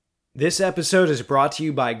This episode is brought to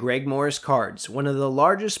you by Greg Morris Cards, one of the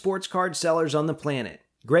largest sports card sellers on the planet.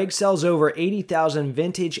 Greg sells over 80,000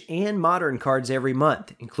 vintage and modern cards every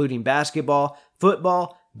month, including basketball,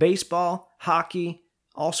 football, baseball, hockey,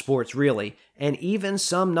 all sports really, and even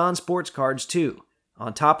some non-sports cards too.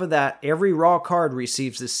 On top of that, every raw card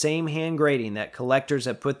receives the same hand grading that collectors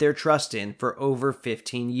have put their trust in for over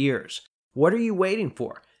 15 years. What are you waiting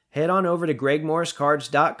for? Head on over to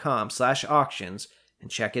gregmorriscards.com/auctions and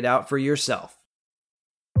check it out for yourself.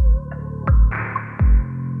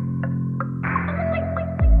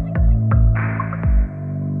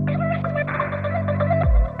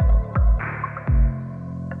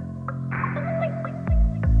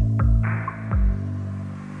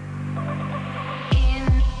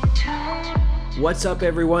 What's up,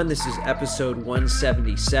 everyone? This is episode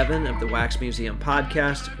 177 of the Wax Museum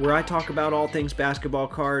podcast, where I talk about all things basketball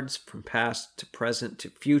cards, from past to present to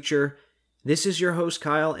future. This is your host,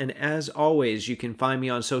 Kyle, and as always, you can find me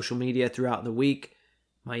on social media throughout the week.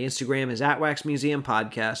 My Instagram is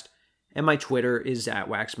 @WaxMuseumPodcast, and my Twitter is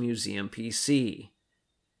 @WaxMuseumPC.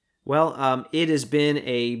 Well, it has been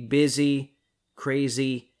a busy,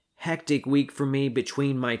 crazy, hectic week for me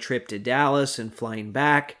between my trip to Dallas and flying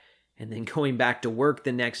back, and then going back to work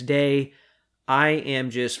the next day. I am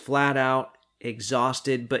just flat out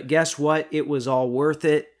exhausted, but guess what? It was all worth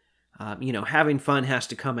it. Having fun has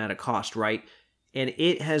to come at a cost, right? And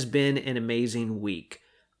it has been an amazing week.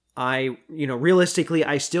 Realistically,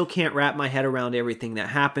 I still can't wrap my head around everything that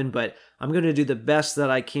happened, but I'm going to do the best that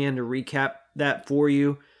I can to recap that for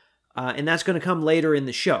you. And that's going to come later in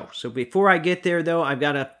the show. So before I get there, though, I've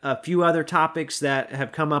got a few other topics that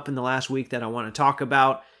have come up in the last week that I want to talk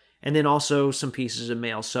about, and then also some pieces of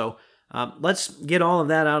mail. So let's get all of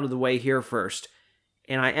that out of the way here first.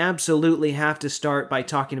 And I absolutely have to start by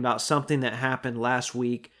talking about something that happened last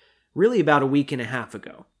week, really about a week and a half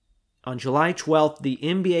ago. On July 12th, the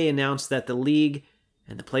NBA announced that the league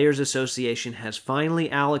and the Players Association has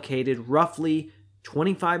finally allocated roughly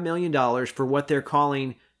 $25 million for what they're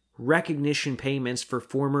calling recognition payments for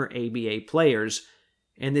former ABA players.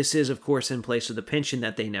 And this is, of course, in place of the pension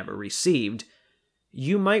that they never received.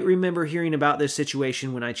 You might remember hearing about this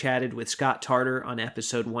situation when I chatted with Scott Tarter on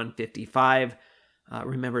episode 155.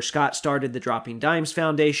 Remember, Scott started the Dropping Dimes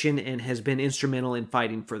Foundation and has been instrumental in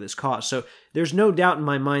fighting for this cause. So there's no doubt in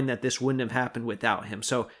my mind that this wouldn't have happened without him.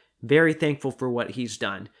 So very thankful for what he's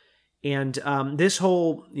done. And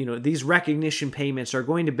these recognition payments are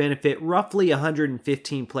going to benefit roughly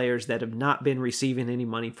 115 players that have not been receiving any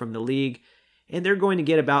money from the league. And they're going to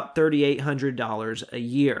get about $3,800 a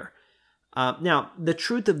year. Now, the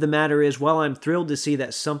truth of the matter is, while I'm thrilled to see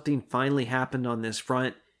that something finally happened on this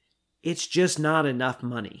front, it's just not enough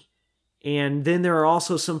money. And then there are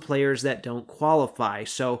also some players that don't qualify.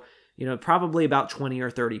 So, probably about 20 or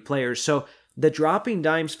 30 players. So the Dropping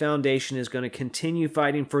Dimes Foundation is going to continue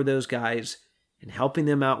fighting for those guys and helping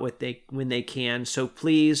them out when they can. So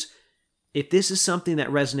please, if this is something that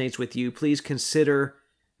resonates with you, please consider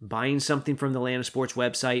buying something from the Land of Sports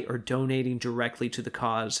website or donating directly to the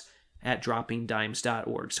cause at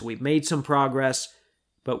droppingdimes.org. So we've made some progress,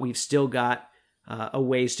 but we've still got a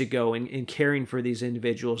ways to go in caring for these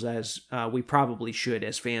individuals as we probably should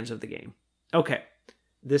as fans of the game. Okay,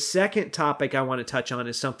 the second topic I want to touch on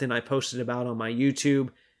is something I posted about on my YouTube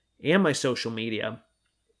and my social media,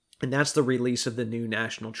 and that's the release of the new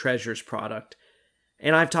National Treasures product.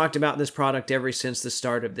 And I've talked about this product ever since the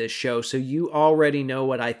start of this show, so you already know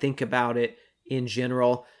what I think about it in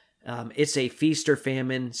general. It's a feast or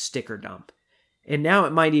famine sticker dump. And now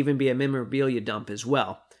it might even be a memorabilia dump as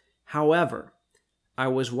well. However, I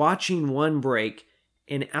was watching one break,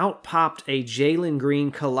 and out popped a Jalen Green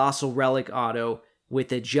Colossal Relic auto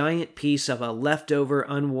with a giant piece of a leftover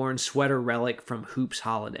unworn sweater relic from Hoops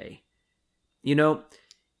Holiday.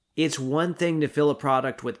 It's one thing to fill a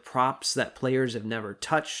product with props that players have never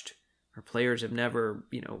touched or players have never,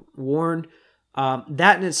 worn.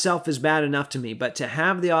 That in itself is bad enough to me, but to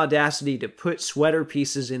have the audacity to put sweater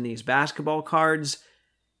pieces in these basketball cards,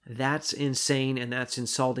 that's insane and that's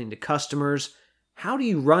insulting to customers. How do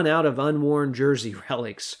you run out of unworn jersey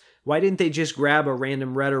relics? Why didn't they just grab a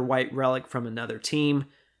random red or white relic from another team?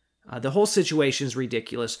 The whole situation is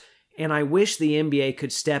ridiculous, and I wish the NBA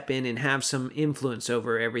could step in and have some influence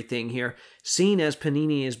over everything here, seen as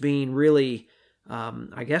Panini is being really,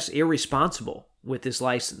 irresponsible with this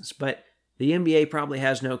license. But the NBA probably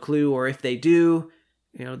has no clue, or if they do,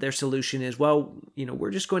 their solution is,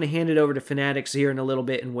 we're just going to hand it over to Fanatics here in a little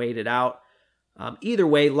bit and wait it out. Either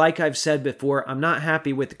way, like I've said before, I'm not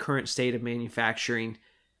happy with the current state of manufacturing.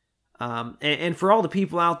 And for all the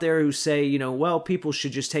people out there who say, people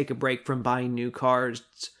should just take a break from buying new cards,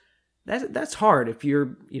 That's hard if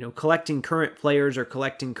you're, collecting current players or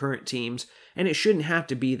collecting current teams, and it shouldn't have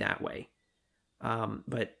to be that way.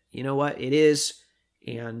 But you know what? It is,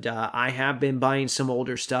 and I have been buying some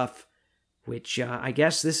older stuff, which I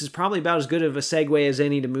guess this is probably about as good of a segue as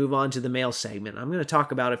any to move on to the mail segment. I'm going to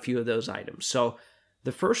talk about a few of those items. So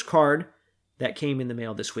the first card that came in the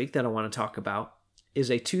mail this week that I want to talk about is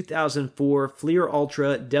a 2004 Fleer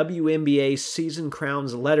Ultra WNBA Season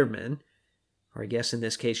Crowns Letterman, or I guess in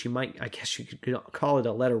this case you could call it a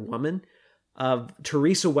Letterwoman, of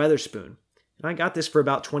Teresa Weatherspoon. And I got this for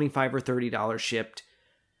about $25 or $30 shipped.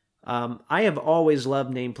 I have always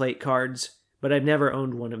loved nameplate cards, but I've never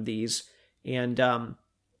owned one of these. And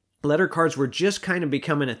letter cards were just kind of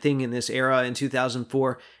becoming a thing in this era in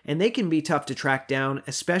 2004, and they can be tough to track down,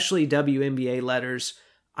 especially WNBA letters.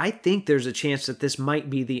 I think there's a chance that this might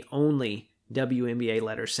be the only WNBA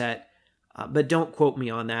letter set, but don't quote me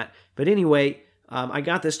on that. But anyway, I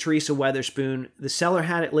got this Teresa Weatherspoon. The seller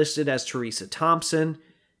had it listed as Teresa Thompson,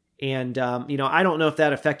 and I don't know if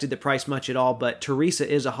that affected the price much at all, but Teresa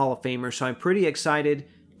is a Hall of Famer, so I'm pretty excited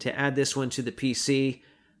to add this one to the PC.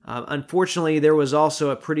 Unfortunately, there was also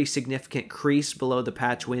a pretty significant crease below the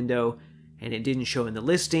patch window, and it didn't show in the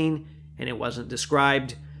listing, and it wasn't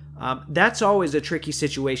described. That's always a tricky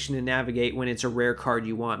situation to navigate when it's a rare card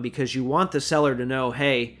you want, because you want the seller to know,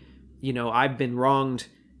 hey, I've been wronged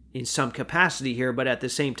in some capacity here, but at the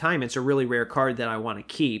same time, it's a really rare card that I want to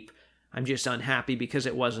keep. I'm just unhappy because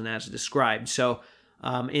it wasn't as described. So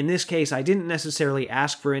in this case, I didn't necessarily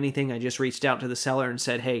ask for anything. I just reached out to the seller and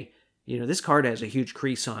said, hey, this card has a huge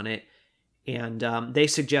crease on it. And they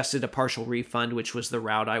suggested a partial refund, which was the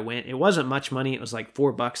route I went. It wasn't much money. It was like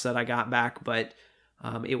 $4 that I got back, but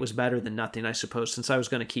it was better than nothing, I suppose, since I was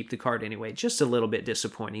going to keep the card anyway. Just a little bit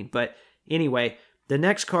disappointing. But anyway, the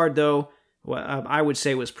next card, though, I would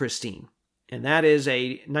say was pristine. And that is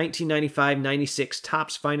a 1995-96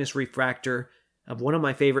 Topps Finest Refractor of one of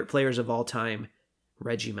my favorite players of all time,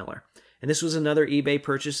 Reggie Miller. And this was another eBay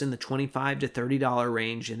purchase in the $25 to $30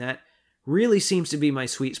 range, and that really seems to be my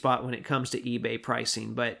sweet spot when it comes to eBay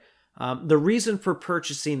pricing. But the reason for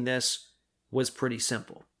purchasing this was pretty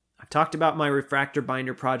simple. I've talked about my refractor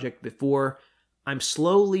binder project before. I'm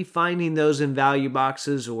slowly finding those in value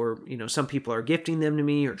boxes, or some people are gifting them to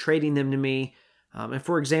me or trading them to me. And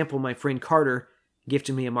for example, my friend Carter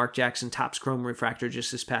gifted me a Mark Jackson Topps Chrome refractor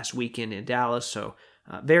just this past weekend in Dallas, so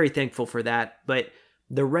very thankful for that. But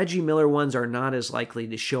the Reggie Miller ones are not as likely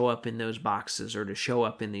to show up in those boxes or to show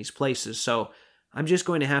up in these places, so I'm just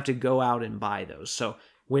going to have to go out and buy those. So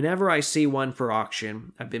whenever I see one for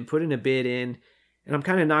auction, I've been putting a bid in, and I'm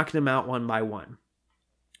kind of knocking them out one by one.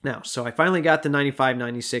 Now, so I finally got the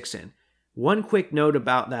 95-96 in. One quick note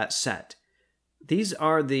about that set. These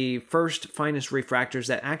are the first Finest refractors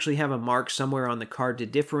that actually have a mark somewhere on the card to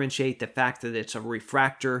differentiate the fact that it's a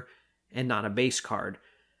refractor and not a base card.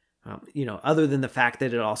 Other than the fact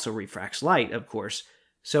that it also refracts light, of course.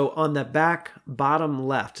 So on the back bottom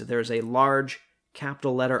left, there's a large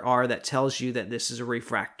capital letter R that tells you that this is a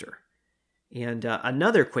refractor. And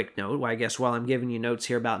another quick note, I guess while I'm giving you notes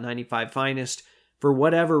here about 95 Finest, for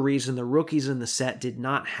whatever reason, the rookies in the set did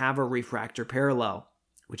not have a refractor parallel,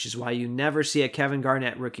 which is why you never see a Kevin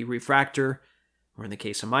Garnett rookie refractor, or in the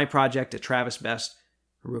case of my project, a Travis Best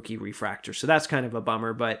rookie refractor. So that's kind of a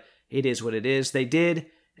bummer, but it is what it is. They did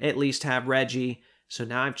at least have Reggie, so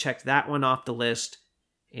now I've checked that one off the list,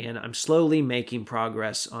 and I'm slowly making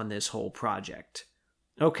progress on this whole project.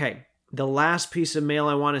 Okay, the last piece of mail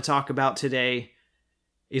I want to talk about today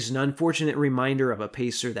is an unfortunate reminder of a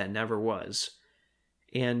Pacer that never was.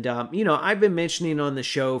 And, I've been mentioning on the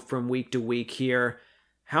show from week to week here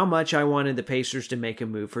how much I wanted the Pacers to make a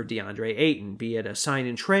move for DeAndre Ayton, be it a sign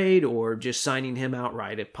and trade or just signing him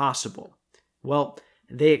outright if possible. Well,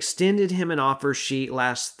 they extended him an offer sheet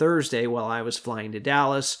last Thursday while I was flying to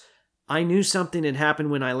Dallas. I knew something had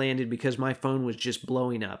happened when I landed because my phone was just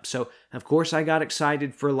blowing up. So, of course, I got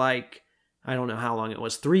excited for I don't know how long it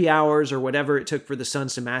was, 3 hours or whatever it took for the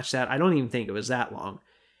Suns to match that. I don't even think it was that long.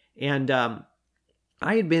 And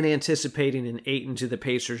I had been anticipating an Ayton to the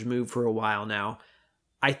Pacers move for a while now.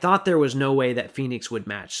 I thought there was no way that Phoenix would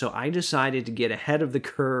match, so I decided to get ahead of the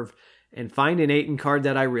curve and find an Ayton card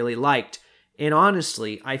that I really liked. And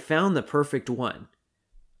honestly, I found the perfect one.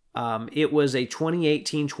 It was a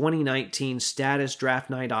 2018-2019 Status Draft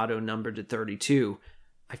Night Auto numbered to 32.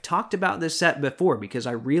 I've talked about this set before because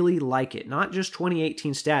I really like it. Not just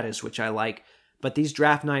 2018 Status, which I like, but these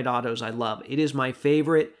Draft Night Autos I love. It is my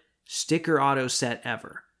favorite sticker auto set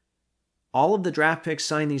ever. All of the draft picks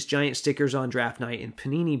sign these giant stickers on draft night, and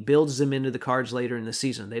Panini builds them into the cards later in the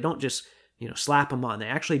season. They don't just, slap them on. They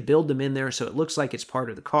actually build them in there so it looks like it's part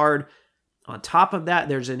of the card. On top of that,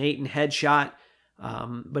 there's an Ayton headshot,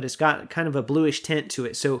 but it's got kind of a bluish tint to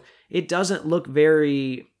it. So it doesn't look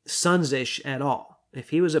very Suns-ish at all. If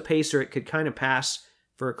he was a Pacer, it could kind of pass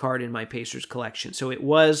for a card in my Pacers collection. So it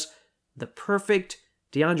was the perfect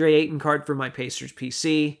DeAndre Ayton card for my Pacers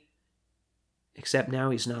PC, except now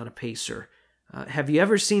he's not a Pacer. Have you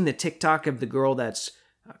ever seen the TikTok of the girl that's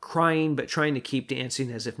crying but trying to keep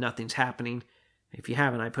dancing as if nothing's happening? If you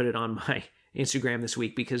haven't, I put it on my Instagram this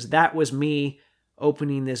week because that was me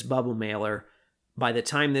opening this bubble mailer. By the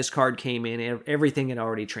time this card came in, everything had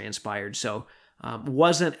already transpired. So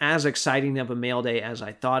wasn't as exciting of a mail day as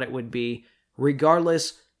I thought it would be.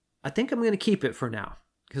 Regardless, I think I'm going to keep it for now.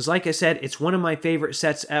 Because like I said, it's one of my favorite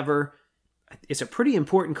sets ever. It's a pretty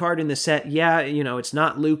important card in the set. Yeah, it's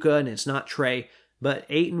not Luka and it's not Trey, but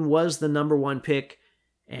Ayton was the number one pick,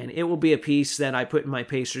 and it will be a piece that I put in my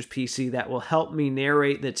Pacers PC that will help me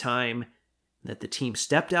narrate the time that the team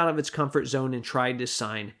stepped out of its comfort zone and tried to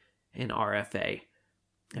sign an RFA.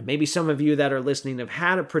 And maybe some of you that are listening have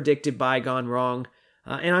had a predicted buy gone wrong.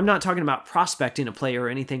 And I'm not talking about prospecting a player or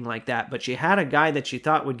anything like that, but you had a guy that you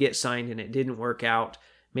thought would get signed and it didn't work out.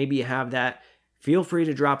 Maybe you have that. Feel free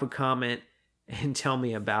to drop a comment and tell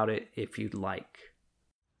me about it if you'd like.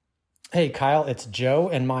 Hey Kyle, it's Joe,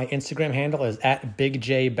 and my Instagram handle is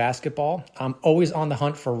 @BigJBasketball. I'm always on the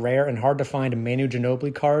hunt for rare and hard to find Manu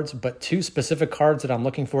Ginobili cards, but two specific cards that I'm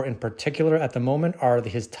looking for in particular at the moment are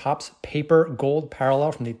his Topps Paper Gold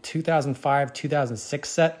Parallel from the 2005-2006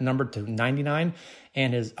 set, numbered to 99,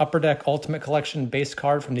 and his Upper Deck Ultimate Collection base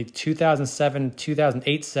card from the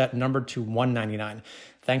 2007-2008 set, numbered to 199.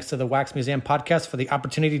 Thanks to the Wax Museum podcast for the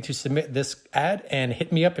opportunity to submit this ad, and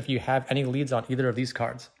hit me up if you have any leads on either of these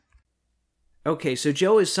cards. Okay, so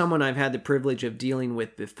Joe is someone I've had the privilege of dealing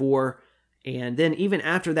with before, and then even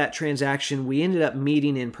after that transaction, we ended up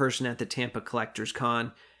meeting in person at the Tampa Collectors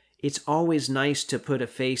Con. It's always nice to put a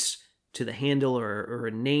face to the handle or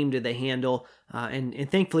a name to the handle,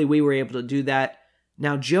 and thankfully we were able to do that.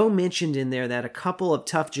 Now, Joe mentioned in there that a couple of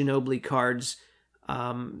tough Ginobili cards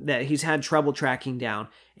that he's had trouble tracking down,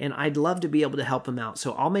 and I'd love to be able to help him out.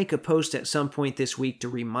 So I'll make a post at some point this week to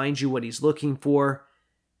remind you what he's looking for,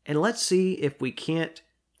 and let's see if we can't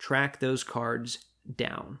track those cards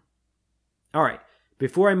down. All right,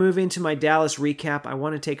 before I move into my Dallas recap, I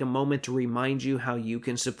want to take a moment to remind you how you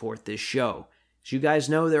can support this show. As you guys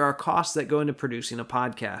know, there are costs that go into producing a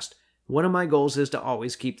podcast. One of my goals is to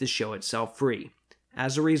always keep the show itself free.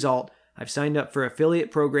 As a result, I've signed up for affiliate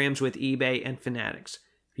programs with eBay and Fanatics.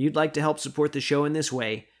 If you'd like to help support the show in this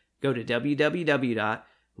way, go to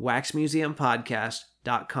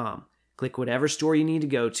www.waxmuseumpodcast.com. Click whatever store you need to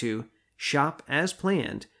go to, shop as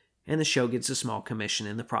planned, and the show gets a small commission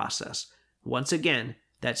in the process. Once again,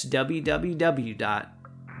 that's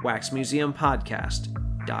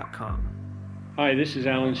www.waxmuseumpodcast.com. Hi, this is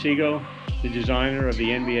Alan Siegel, the designer of the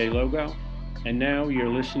NBA logo, and now you're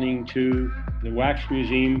listening to the Wax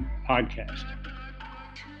Museum Podcast.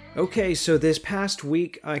 Okay, so this past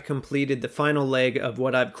week I completed the final leg of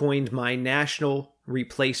what I've coined my National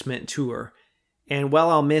Replacement Tour. And while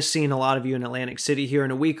I'll miss seeing a lot of you in Atlantic City here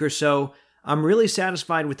in a week or so, I'm really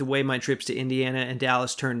satisfied with the way my trips to Indiana and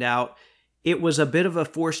Dallas turned out. It was a bit of a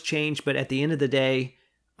forced change, but at the end of the day,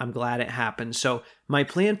 I'm glad it happened. So my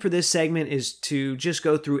plan for this segment is to just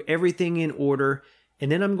go through everything in order,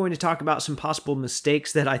 and then I'm going to talk about some possible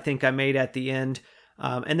mistakes that I think I made at the end.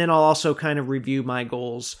 And then I'll also kind of review my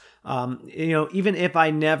goals. Even if I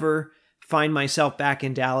never find myself back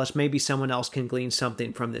in Dallas, maybe someone else can glean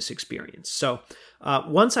something from this experience. So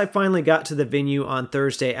once I finally got to the venue on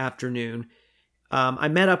Thursday afternoon, I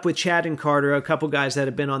met up with Chad and Carter, a couple guys that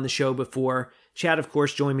have been on the show before. Chad, of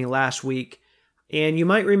course, joined me last week. And you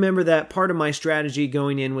might remember that part of my strategy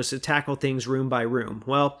going in was to tackle things room by room.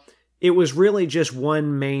 Well, it was really just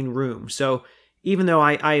one main room. So even though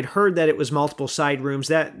I had heard that it was multiple side rooms,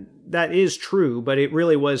 that is true, but it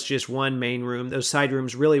really was just one main room. Those side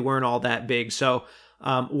rooms really weren't all that big. So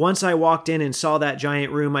once I walked in and saw that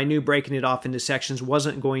giant room, I knew breaking it off into sections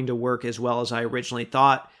wasn't going to work as well as I originally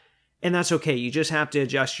thought. And that's okay. You just have to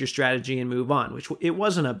adjust your strategy and move on, which it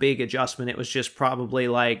wasn't a big adjustment. It was just probably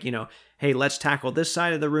like, hey, let's tackle this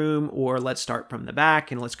side of the room, or let's start from the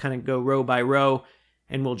back and let's kind of go row by row,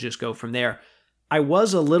 and we'll just go from there. I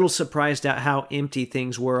was a little surprised at how empty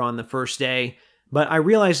things were on the first day, but I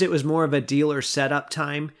realized it was more of a dealer setup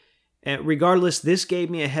time. Regardless, this gave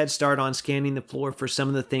me a head start on scanning the floor for some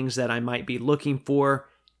of the things that I might be looking for,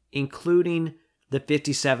 including the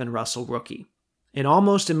 57 Russell rookie. And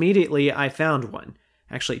almost immediately, I found one.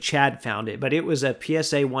 Actually, Chad found it, but it was a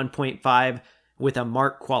PSA 1.5 with a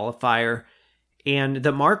mark qualifier. And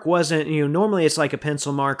the mark wasn't, normally it's like a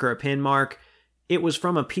pencil mark or a pin mark. It was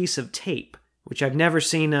from a piece of tape, which I've never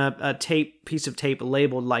seen a piece of tape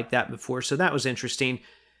labeled like that before. So that was interesting.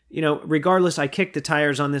 Regardless, I kicked the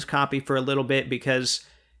tires on this copy for a little bit because,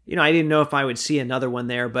 I didn't know if I would see another one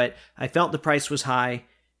there, but I felt the price was high.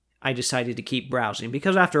 I decided to keep browsing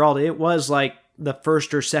because after all, it was like the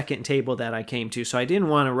first or second table that I came to, so I didn't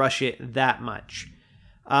want to rush it that much.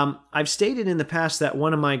 I've stated in the past that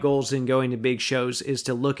one of my goals in going to big shows is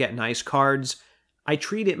to look at nice cards. I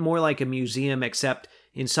treat it more like a museum, except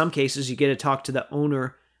in some cases you get to talk to the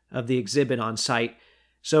owner of the exhibit on site.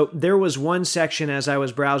 So there was one section as I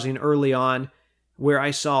was browsing early on where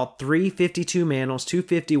I saw 3 52 Mantles, 2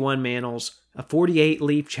 51 Mantles, a 48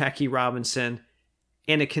 Leaf Jackie Robinson,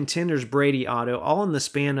 and a Contenders Brady auto, all in the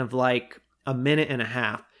span of like a minute and a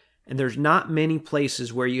half. And there's not many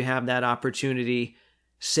places where you have that opportunity,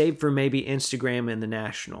 save for maybe Instagram and the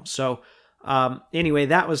National. So anyway,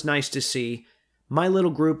 that was nice to see. My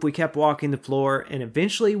little group, we kept walking the floor, and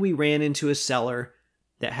eventually we ran into a seller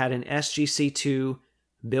that had an SGC2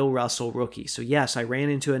 Bill Russell rookie. So yes, I ran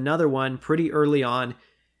into another one pretty early on.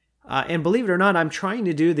 And believe it or not, I'm trying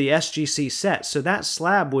to do the SGC set, so that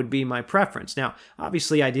slab would be my preference. Now,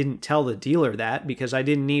 obviously I didn't tell the dealer that because I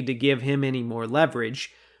didn't need to give him any more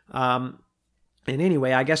leverage. And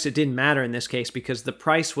anyway, I guess it didn't matter in this case because the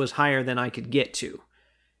price was higher than I could get to.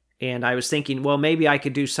 And I was thinking, well, maybe I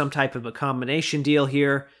could do some type of a combination deal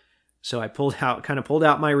here. So I pulled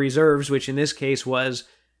out my reserves, which in this case was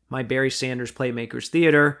my Barry Sanders Playmakers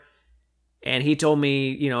Theater. And he told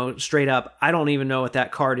me, straight up, I don't even know what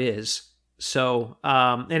that card is. So,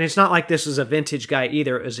 and it's not like this is a vintage guy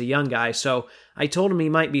either. It was a young guy. So I told him he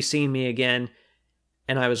might be seeing me again,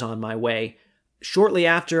 and I was on my way. Shortly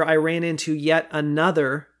after, I ran into yet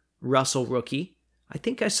another Russell rookie. I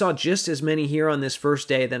think I saw just as many here on this first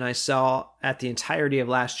day than I saw at the entirety of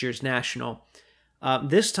last year's National.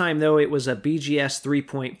 This time, though, it was a BGS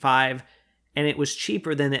 3.5, and it was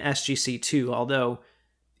cheaper than the SGC2, although,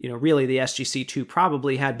 really the SGC2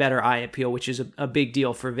 probably had better eye appeal, which is a big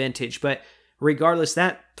deal for vintage. But regardless,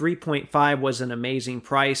 that 3.5 was an amazing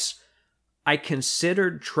price. I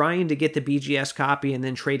considered trying to get the BGS copy and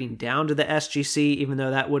then trading down to the SGC, even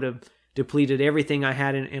though that would have depleted everything I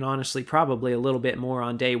had, and honestly, probably a little bit more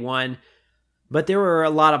on day one. But there were a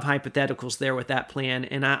lot of hypotheticals there with that plan,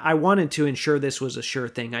 and I wanted to ensure this was a sure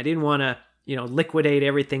thing. I didn't want to, liquidate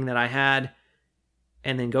everything that I had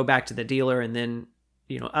and then go back to the dealer and then,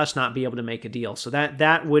 us not be able to make a deal. So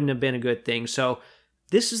that wouldn't have been a good thing. So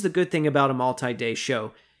this is the good thing about a multi-day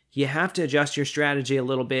show. You have to adjust your strategy a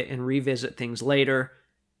little bit and revisit things later.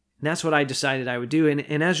 And that's what I decided I would do.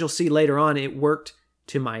 And as you'll see later on, it worked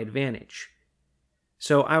to my advantage.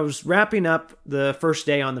 So I was wrapping up the first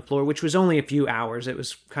day on the floor, which was only a few hours. It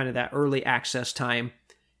was kind of that early access time.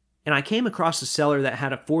 And I came across a seller that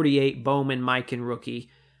had a 48 Bowman Mikan rookie,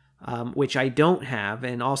 which I don't have.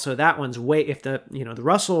 And also that one's way, if the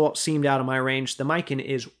Russell seemed out of my range, the Mikan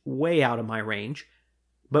is way out of my range.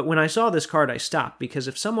 But when I saw this card, I stopped because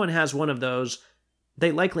if someone has one of those,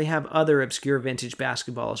 they likely have other obscure vintage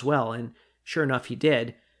basketball as well. And sure enough, he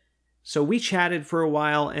did. So we chatted for a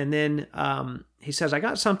while, and then he says, I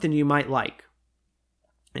got something you might like.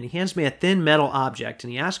 And he hands me a thin metal object,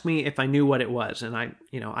 and he asked me if I knew what it was, and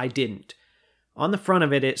I didn't. On the front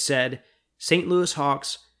of it, it said, St. Louis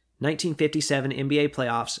Hawks, 1957 NBA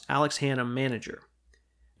Playoffs, Alex Hannum, manager.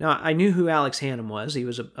 Now, I knew who Alex Hannum was. He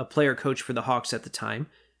was a player coach for the Hawks at the time.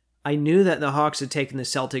 I knew that the Hawks had taken the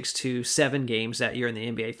Celtics to 7 games that year in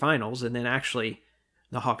the NBA Finals, and then actually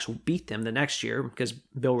the Hawks beat them the next year because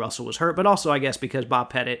Bill Russell was hurt, but also I guess because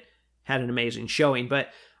Bob Pettit had an amazing showing. But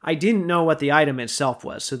I didn't know what the item itself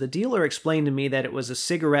was, so the dealer explained to me that it was a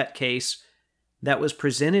cigarette case that was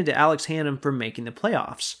presented to Alex Hannum for making the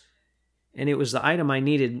playoffs, and it was the item I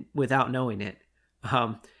needed without knowing it.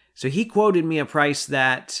 So he quoted me a price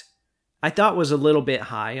that I thought was a little bit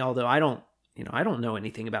high, although I don't know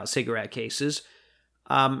anything about cigarette cases.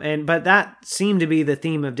 But that seemed to be the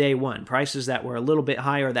theme of day one, prices that were a little bit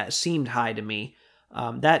higher that seemed high to me.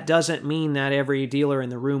 That doesn't mean that every dealer in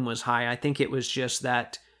the room was high. I think it was just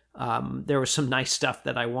that there was some nice stuff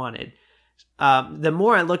that I wanted. The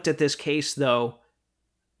more I looked at this case, though,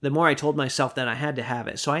 the more I told myself that I had to have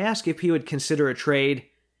it. So I asked if he would consider a trade,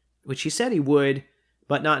 which he said he would,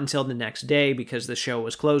 but not until the next day because the show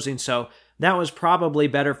was closing. So that was probably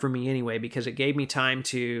better for me anyway because it gave me time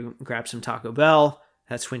to grab some Taco Bell.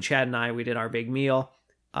 That's when Chad and I, we did our big meal.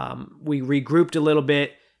 We regrouped a little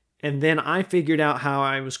bit, and then I figured out how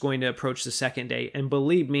I was going to approach the second day. And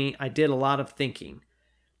believe me, I did a lot of thinking.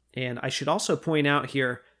 And I should also point out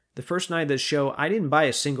here, the first night of the show, I didn't buy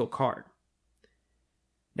a single card.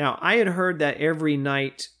 Now, I had heard that every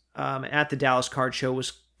night at the Dallas Card Show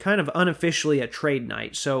was kind of unofficially a trade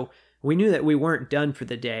night, so we knew that we weren't done for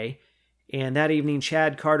the day. And that evening,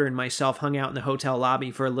 Chad Carter and myself hung out in the hotel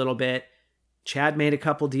lobby for a little bit. Chad made a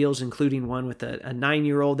couple deals, including one with a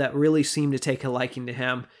 9-year-old that really seemed to take a liking to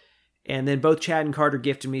him. And then both Chad and Carter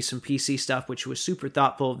gifted me some PC stuff, which was super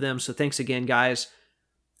thoughtful of them, so thanks again, guys.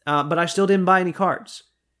 But I still didn't buy any cards.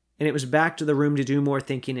 And it was back to the room to do more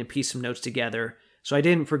thinking and piece some notes together, so I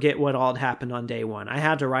didn't forget what all had happened on day one. I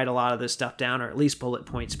had to write a lot of this stuff down, or at least bullet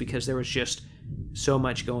points, because there was just so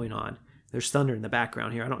much going on. There's thunder in the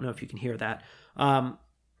background here. I don't know if you can hear that. I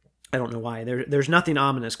don't know why. There's nothing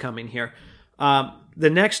ominous coming here. The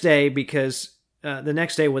next day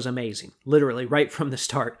was amazing, literally right from the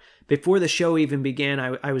start. Before the show even began,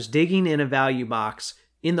 I was digging in a value box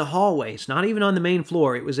in the hallways, not even on the main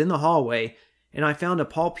floor. It was in the hallway, and I found a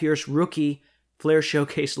Paul Pierce rookie Flair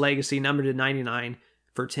Showcase Legacy numbered to 99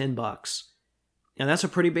 for $10. Now that's a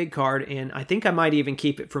pretty big card, and I think I might even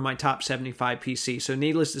keep it for my top 75 PC. So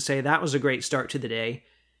needless to say, that was a great start to the day.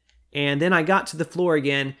 And then I got to the floor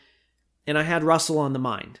again, and I had Russell on the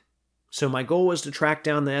mind. So my goal was to track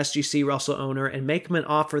down the SGC Russell owner and make him an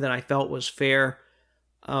offer that I felt was fair.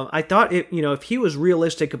 I thought, if he was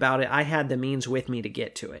realistic about it, I had the means with me to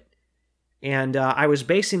get to it. And I was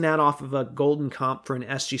basing that off of a golden comp for an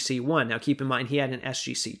SGC1. Now keep in mind, he had an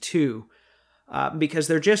SGC2. Because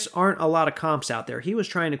there just aren't a lot of comps out there. He was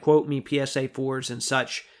trying to quote me PSA 4s and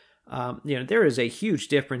such. There is a huge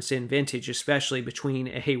difference in vintage, especially between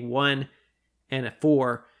a 1 and a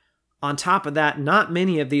 4. On top of that, not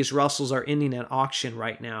many of these Russells are ending at auction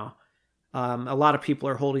right now. A lot of people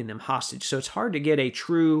are holding them hostage. So it's hard to get a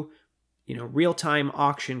true, real-time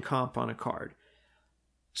auction comp on a card.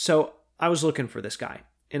 So I was looking for this guy,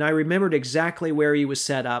 and I remembered exactly where he was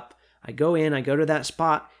set up. I go to that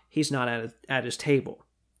spot. He's not at his table.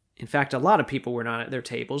 In fact, a lot of people were not at their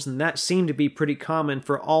tables, and that seemed to be pretty common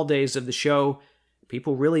for all days of the show.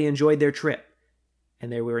 People really enjoyed their trip,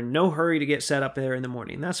 and they were in no hurry to get set up there in the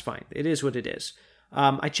morning. That's fine. It is what it is.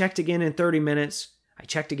 I checked again in 30 minutes. I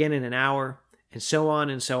checked again in an hour, and so on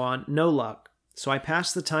and so on. No luck. So I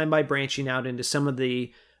passed the time by branching out into some of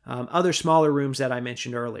the other smaller rooms that I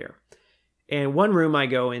mentioned earlier. And one room I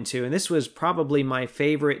go into, and this was probably my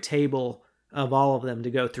favorite table of all of them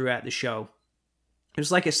to go through at the show. It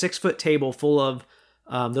was like a 6-foot table full of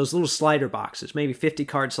those little slider boxes, maybe 50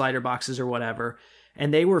 card slider boxes or whatever.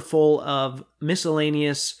 And they were full of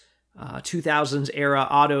miscellaneous 2000s era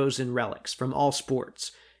autos and relics from all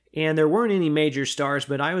sports. And there weren't any major stars,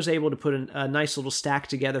 but I was able to put a nice little stack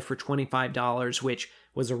together for $25, which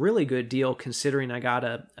was a really good deal considering I got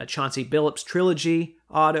a Chauncey Billups trilogy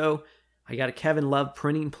auto. I got a Kevin Love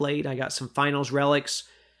printing plate. I got some finals relics.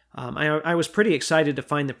 I was pretty excited to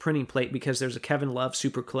find the printing plate because there's a Kevin Love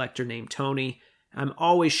super collector named Tony. I'm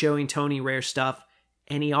always showing Tony rare stuff,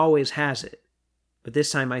 and he always has it. But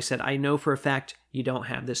this time I said, I know for a fact you don't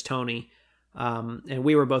have this, Tony. And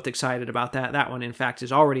we were both excited about that. That one, in fact,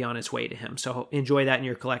 is already on its way to him. So enjoy that in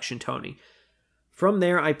your collection, Tony. From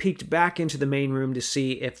there, I peeked back into the main room to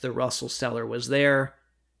see if the Russell seller was there.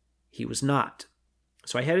 He was not.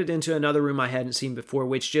 So I headed into another room I hadn't seen before,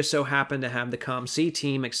 which just so happened to have the ComC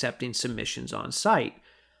team accepting submissions on site.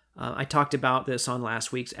 I talked about this on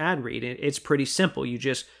last week's ad read. It's pretty simple. You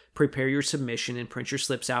just prepare your submission and print your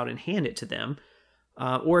slips out and hand it to them.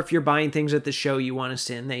 Or if you're buying things at the show you want to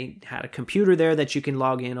send, they had a computer there that you can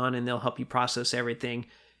log in on and they'll help you process everything.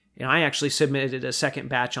 And I actually submitted a second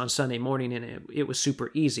batch on Sunday morning and it was super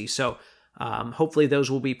easy. So hopefully those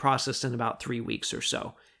will be processed in about 3 weeks or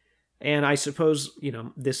so. And I suppose,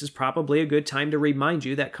 this is probably a good time to remind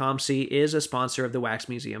you that ComC is a sponsor of the Wax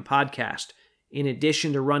Museum podcast. In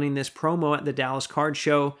addition to running this promo at the Dallas Card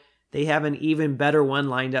Show, they have an even better one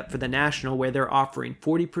lined up for the National where they're offering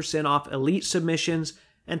 40% off Elite submissions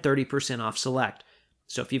and 30% off Select.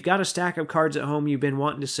 So if you've got a stack of cards at home you've been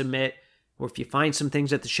wanting to submit, or if you find some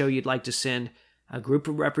things at the show you'd like to send, a group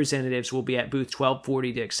of representatives will be at booth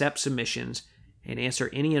 1240 to accept submissions and answer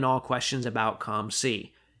any and all questions about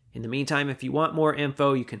ComC. In the meantime, if you want more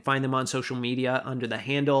info, you can find them on social media under the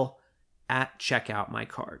handle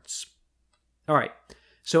 @checkoutmycards. All right,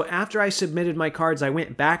 so after I submitted my cards, I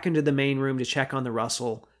went back into the main room to check on the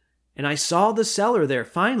Russell, and I saw the seller there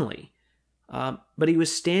finally. But he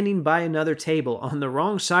was standing by another table on the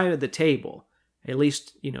wrong side of the table, at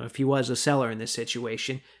least, if he was a seller in this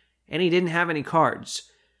situation, and he didn't have any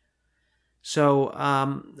cards. So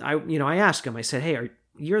I asked him, I said, hey,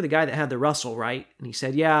 you're the guy that had the Russell, right? And he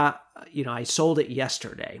said, yeah, I sold it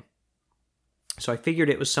yesterday. So I figured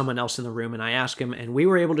it was someone else in the room, and I asked him, and we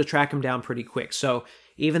were able to track him down pretty quick. So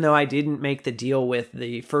even though I didn't make the deal with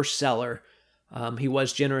the first seller, he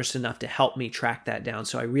was generous enough to help me track that down.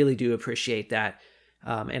 So I really do appreciate that.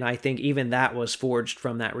 And I think even that was forged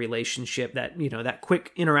from that relationship, that, that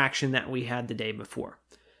quick interaction that we had the day before.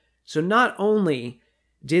 So not only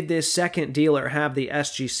did this second dealer have the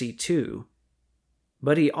SGC2,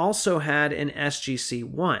 but he also had an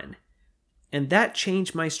SGC1. And that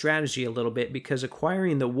changed my strategy a little bit, because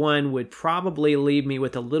acquiring the one would probably leave me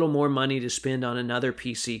with a little more money to spend on another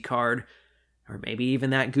PC card, or maybe even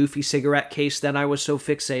that goofy cigarette case that I was so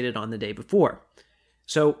fixated on the day before.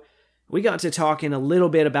 So we got to talking a little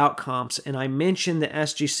bit about comps, and I mentioned the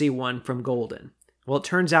SGC1 from Golden. Well, it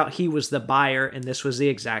turns out he was the buyer, and this was the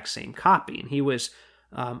exact same copy, and he was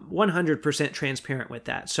 100% transparent with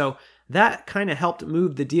that. So that kind of helped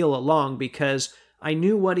move the deal along, because I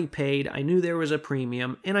knew what he paid, I knew there was a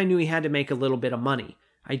premium, and I knew he had to make a little bit of money.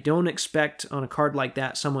 I don't expect on a card like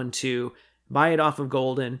that someone to buy it off of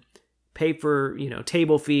Golden, pay for,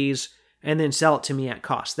 table fees, and then sell it to me at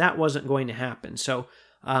cost. That wasn't going to happen. So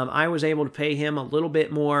I was able to pay him a little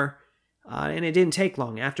bit more, and it didn't take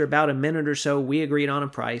long. After about a minute or so, we agreed on a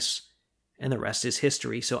price, and the rest is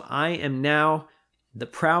history. So I am now the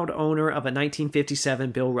proud owner of a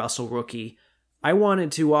 1957 Bill Russell rookie. I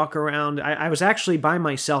wanted to walk around. I was actually by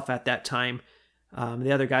myself at that time.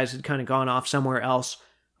 The other guys had kind of gone off somewhere else.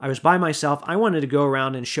 I was by myself. I wanted to go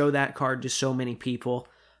around and show that card to so many people.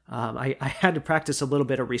 I had to practice a little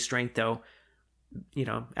bit of restraint, though.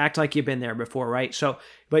 Act like you've been there before, right? So,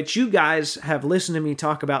 but you guys have listened to me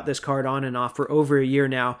talk about this card on and off for over a year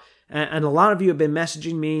now, and a lot of you have been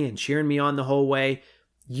messaging me and cheering me on the whole way.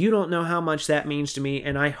 You don't know how much that means to me,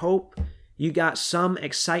 and I hope you got some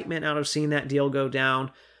excitement out of seeing that deal go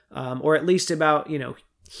down, or at least about,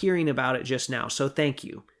 hearing about it just now. So thank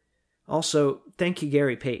you. Also, thank you,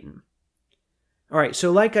 Gary Payton. All right,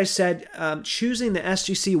 so like I said, choosing the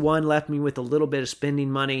SGC1 left me with a little bit of spending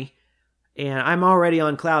money, and I'm already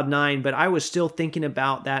on cloud 9, but I was still thinking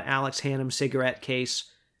about that Alex Hannum cigarette case.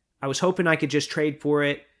 I was hoping I could just trade for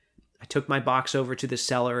it. I took my box over to the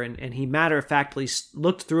seller, and he matter-of-factly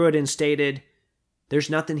looked through it and stated, "There's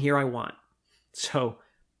nothing here I want." So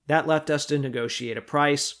that left us to negotiate a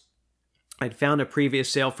price. I'd found a previous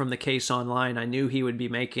sale from the case online. I knew he would be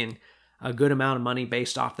making a good amount of money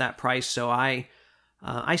based off that price, so I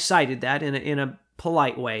cited that in a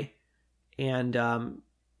polite way, and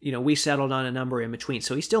we settled on a number in between.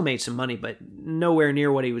 So he still made some money, but nowhere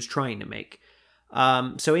near what he was trying to make.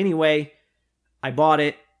 So anyway, I bought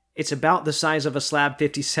it. It's about the size of a Slab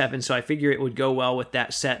 57, so I figure it would go well with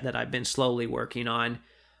that set that I've been slowly working on.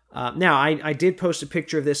 Now, I did post a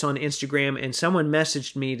picture of this on Instagram, and someone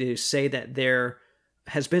messaged me to say that there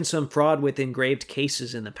has been some fraud with engraved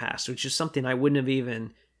cases in the past, which is something I wouldn't have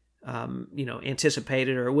even,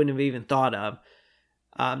 anticipated or wouldn't have even thought of.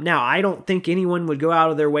 Now, I don't think anyone would go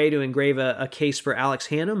out of their way to engrave a case for Alex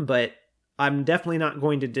Hannum, but I'm definitely not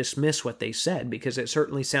going to dismiss what they said, because it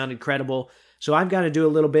certainly sounded credible. So I've got to do a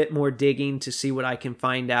little bit more digging to see what I can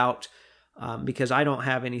find out, because I don't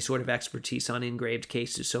have any sort of expertise on engraved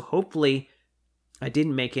cases. So hopefully I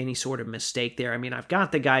didn't make any sort of mistake there. I mean, I've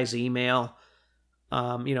got the guy's email.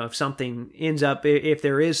 If something ends up, if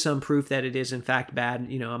there is some proof that it is in fact bad,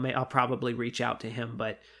 I'll probably reach out to him.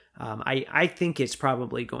 But I think it's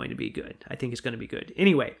probably going to be good. I think it's going to be good.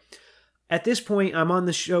 Anyway, at this point, I'm on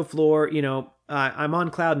the show floor. I'm on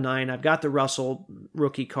cloud 9. I've got the Russell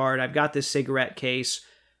rookie card. I've got this cigarette case.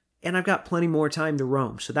 And I've got plenty more time to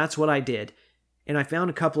roam, so that's what I did. And I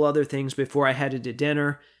found a couple other things before I headed to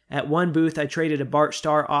dinner. At one booth, I traded a Bart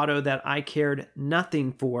Starr auto that I cared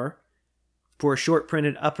nothing for a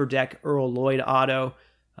short-printed Upper Deck Earl Lloyd auto,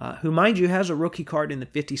 who, mind you, has a rookie card in the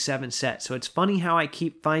 57 set. So it's funny how I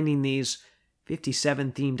keep finding these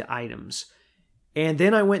 57-themed items. And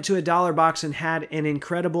then I went to a dollar box and had an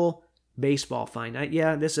incredible baseball find.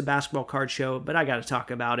 This is a basketball card show, but I got to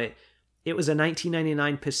talk about it. It was a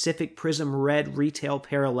 1999 Pacific Prism Red retail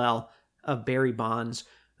parallel of Barry Bonds.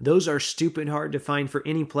 Those are stupid hard to find for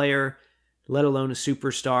any player, let alone a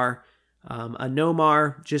superstar. A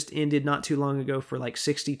Nomar just ended not too long ago for like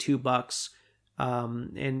 $62.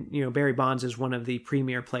 And Barry Bonds is one of the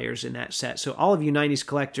premier players in that set. So all of you 90s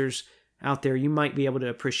collectors out there, you might be able to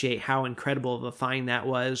appreciate how incredible of a find that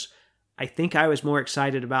was. I think I was more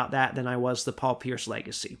excited about that than I was the Paul Pierce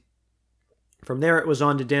Legacy. From there, it was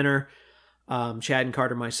on to dinner. Chad and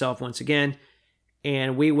Carter, myself, once again,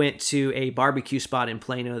 and we went to a barbecue spot in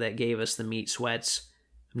Plano that gave us the meat sweats.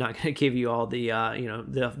 I'm not going to give you all the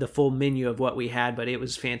the full menu of what we had, but it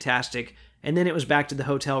was fantastic. And then it was back to the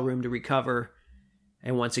hotel room to recover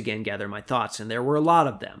and once again gather my thoughts, and there were a lot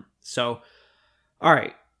of them. So, all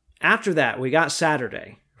right, After that, we got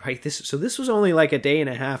Saturday, right? This was only like a day and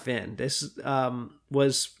a half in. This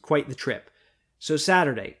was quite the trip. So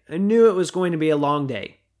Saturday, I knew it was going to be a long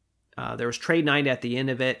day. There was trade night at the end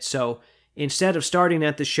of it. So instead of starting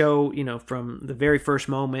at the show, from the very first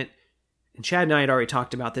moment, and Chad and I had already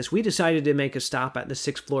talked about this, we decided to make a stop at the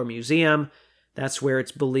 6th Floor Museum. That's where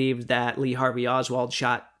it's believed that Lee Harvey Oswald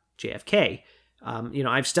shot JFK.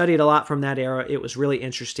 I've studied a lot from that era. It was really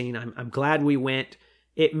interesting. I'm glad we went.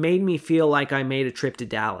 It made me feel like I made a trip to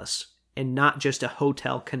Dallas and not just a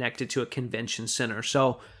hotel connected to a convention center.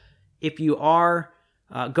 So if you are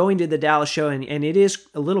going to the Dallas show, and it is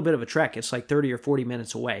a little bit of a trek, it's like 30 or 40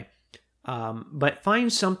 minutes away, but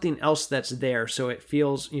find something else that's there so it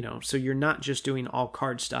feels, so you're not just doing all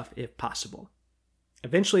card stuff if possible.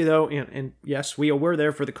 Eventually, though, and yes, we were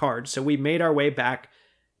there for the cards, so we made our way back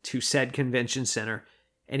to said convention center,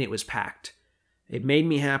 and it was packed. It made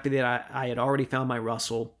me happy that I had already found my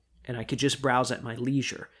Russell, and I could just browse at my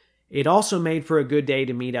leisure. It also made for a good day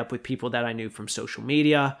to meet up with people that I knew from social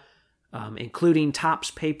media, including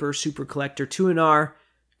Topps Paper Super Collector 2NR.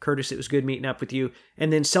 Curtis, it was good meeting up with you.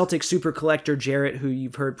 And then Celtic Super Collector Jarrett, who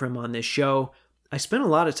you've heard from on this show. I spent a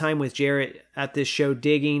lot of time with Jarrett at this show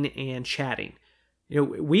digging and chatting.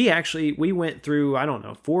 We went through,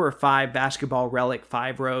 4 or 5 basketball relic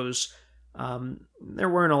 5 rows. There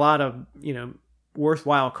weren't a lot of,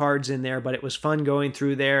 worthwhile cards in there, but it was fun going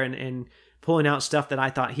through there and pulling out stuff that I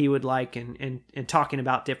thought he would like and talking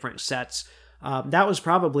about different sets. That was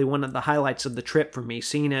probably one of the highlights of the trip for me,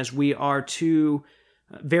 seeing as we are two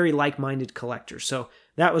very like-minded collectors. So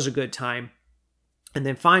that was a good time. And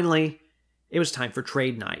then finally, it was time for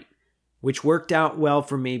trade night, which worked out well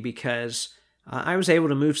for me because I was able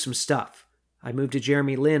to move some stuff. I moved a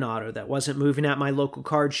Jeremy Lin auto that wasn't moving at my local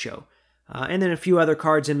card show. And then a few other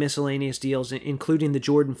cards and miscellaneous deals, including the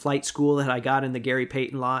Jordan Flight School that I got in the Gary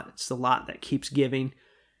Payton lot. It's the lot that keeps giving.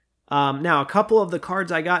 Now, a couple of the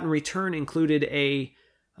cards I got in return included a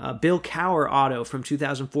Bill Cower auto from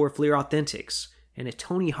 2004 Fleer Authentics and a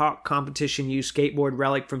Tony Hawk Competition U skateboard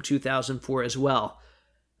relic from 2004 as well.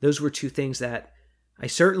 Those were 2 things that I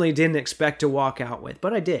certainly didn't expect to walk out with,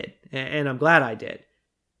 but I did, and I'm glad I did.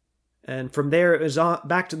 And from there, it was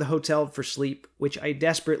back to the hotel for sleep, which I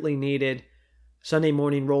desperately needed. Sunday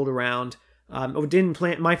morning rolled around. Didn't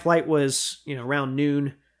plan. My flight was, around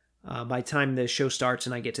noon by the time the show starts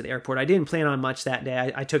and I get to the airport. I didn't plan on much that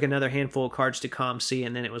day. I took another handful of cards to ComC,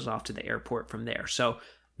 and then it was off to the airport from there. So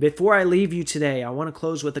before I leave you today, I want to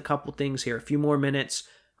close with a couple things here. A few more minutes.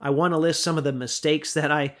 I want to list some of the mistakes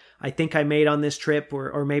that I think I made on this trip,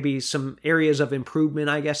 or maybe some areas of improvement,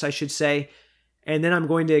 I guess I should say. And then I'm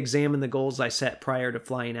going to examine the goals I set prior to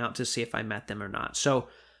flying out to see if I met them or not. So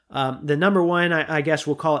the number one, I guess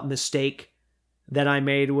we'll call it mistake that I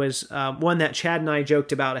made, was one that Chad and I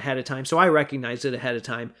joked about ahead of time. So I recognized it ahead of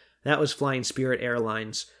time. That was flying Spirit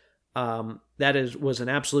Airlines. Was an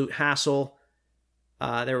absolute hassle.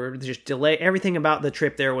 There were just delay. Everything about the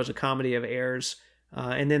trip there was a comedy of errors.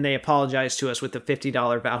 And then they apologized to us with a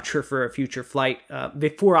 $50 voucher for a future flight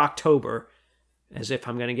before October, as if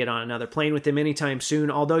I'm going to get on another plane with them anytime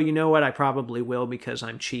soon. Although, you know what? I probably will, because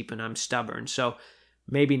I'm cheap and I'm stubborn. So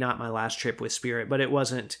maybe not my last trip with Spirit, but it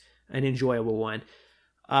wasn't an enjoyable one.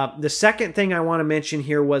 The second thing I want to mention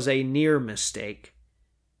here was a near mistake.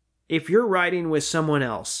 If you're riding with someone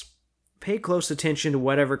else, pay close attention to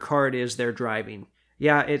whatever car it is they're driving.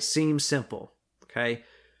 Yeah, it seems simple, okay?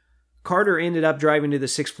 Carter ended up driving to the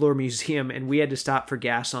 6th Floor Museum, and we had to stop for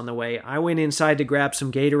gas on the way. I went inside to grab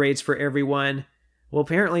some Gatorades for everyone. Well,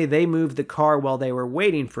 apparently they moved the car while they were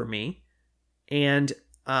waiting for me. And,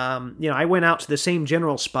 I went out to the same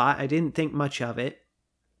general spot. I didn't think much of it.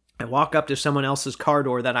 I walk up to someone else's car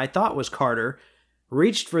door that I thought was Carter,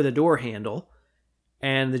 reached for the door handle,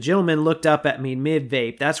 and the gentleman looked up at me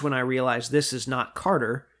mid-vape. That's when I realized this is not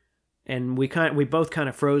Carter. And we both kind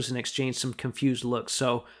of froze and exchanged some confused looks.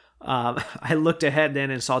 So I looked ahead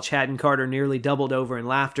then and saw Chad and Carter nearly doubled over in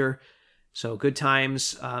laughter. So good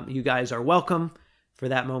times. You guys are welcome for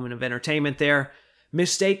that moment of entertainment there.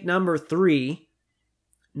 Mistake number 3,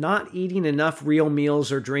 not eating enough real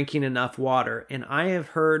meals or drinking enough water. And I have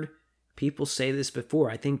heard people say this before.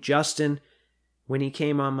 I think Justin, when he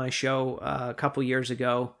came on my show a couple years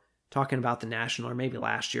ago, talking about the National, or maybe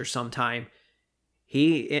last year sometime,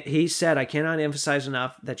 he said, I cannot emphasize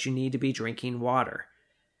enough that you need to be drinking water.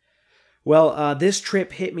 Well, this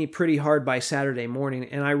trip hit me pretty hard by Saturday morning,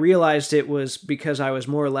 and I realized it was because I was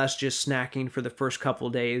more or less just snacking for the first couple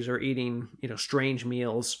of days, or eating, strange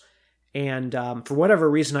meals. And for whatever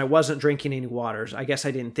reason, I wasn't drinking any waters. I guess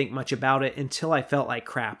I didn't think much about it until I felt like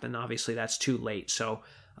crap, and obviously that's too late. So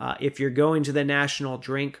if you're going to the National,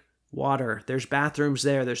 drink Water. There's bathrooms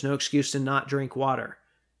there. There's no excuse to not drink water.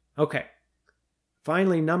 Okay.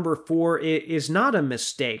 Finally, number 4 is not a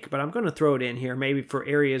mistake, but I'm going to throw it in here maybe for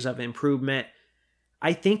areas of improvement.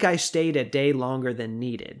 I think I stayed a day longer than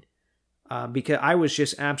needed because I was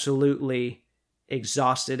just absolutely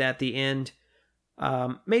exhausted at the end.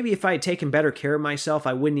 Maybe if I had taken better care of myself,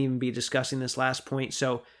 I wouldn't even be discussing this last point.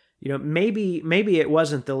 So, maybe it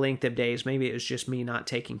wasn't the length of days. Maybe it was just me not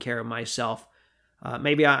taking care of myself.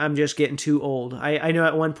 Maybe I'm just getting too old. I know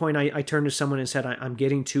at one point I turned to someone and said, I'm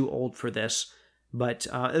getting too old for this. But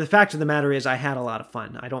the fact of the matter is I had a lot of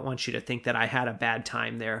fun. I don't want you to think that I had a bad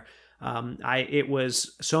time there. It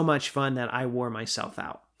was so much fun that I wore myself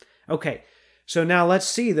out. Okay, so now let's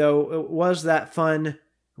see though, was that fun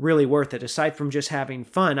really worth it? Aside from just having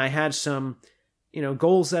fun, I had some,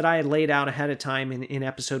 goals that I had laid out ahead of time in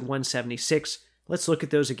episode 176. Let's look at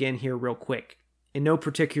those again here real quick. In no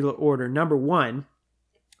particular order. Number 1,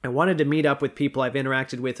 I wanted to meet up with people I've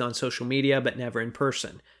interacted with on social media, but never in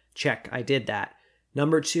person. Check, I did that.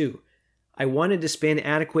 Number 2, I wanted to spend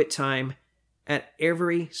adequate time at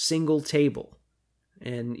every single table.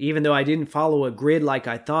 And even though I didn't follow a grid like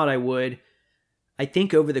I thought I would, I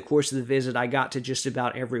think over the course of the visit, I got to just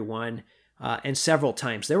about every one, and several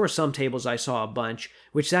times. There were some tables I saw a bunch,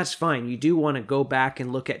 which that's fine. You do want to go back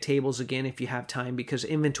and look at tables again if you have time, because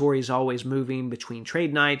inventory is always moving between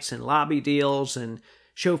trade nights and lobby deals and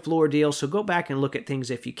show floor deals, so go back and look at things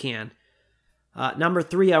if you can. Number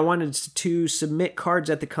 3, I wanted to submit cards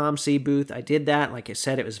at the ComC booth. I did that. Like I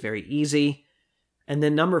said, it was very easy. And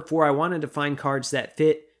then number 4, I wanted to find cards that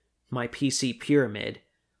fit my PC pyramid.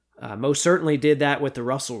 Most certainly did that with the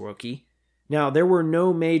Russell rookie. Now, there were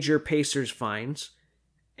no major Pacers finds,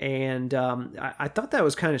 and I thought that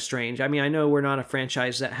was kind of strange. I mean, I know we're not a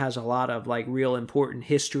franchise that has a lot of real important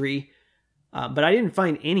history, but I didn't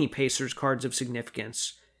find any Pacers cards of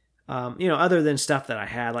significance, other than stuff that I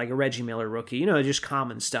had, like a Reggie Miller rookie, just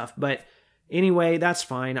common stuff. But anyway, that's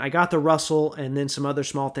fine. I got the Russell and then some other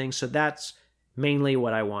small things, so that's mainly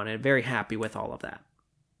what I wanted. Very happy with all of that.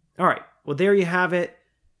 All right, well, there you have it.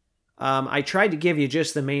 I tried to give you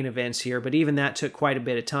just the main events here, but even that took quite a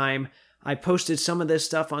bit of time. I posted some of this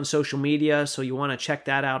stuff on social media, so you want to check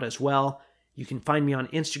that out as well. You can find me on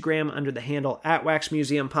Instagram under the handle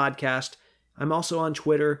 @WaxMuseumPodcast. I'm also on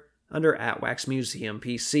Twitter under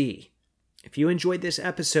 @WaxMuseumPC. If you enjoyed this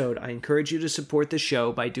episode, I encourage you to support the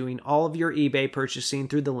show by doing all of your eBay purchasing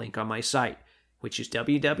through the link on my site, which is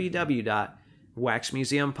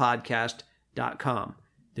www.waxmuseumpodcast.com.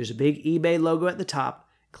 There's a big eBay logo at the top.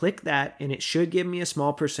 Click that, and it should give me a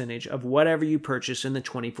small percentage of whatever you purchase in the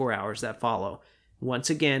 24 hours that follow. Once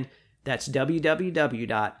again, that's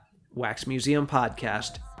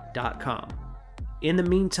www.waxmuseumpodcast.com. In the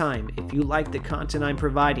meantime, if you like the content I'm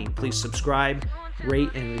providing, please subscribe,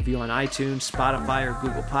 rate, and review on iTunes, Spotify, or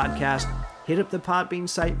Google Podcast. Hit up the Podbean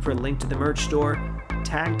site for a link to the merch store.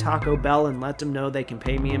 Tag Taco Bell and let them know they can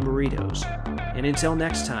pay me in burritos. And until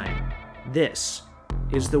next time, this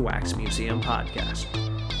is the Wax Museum Podcast.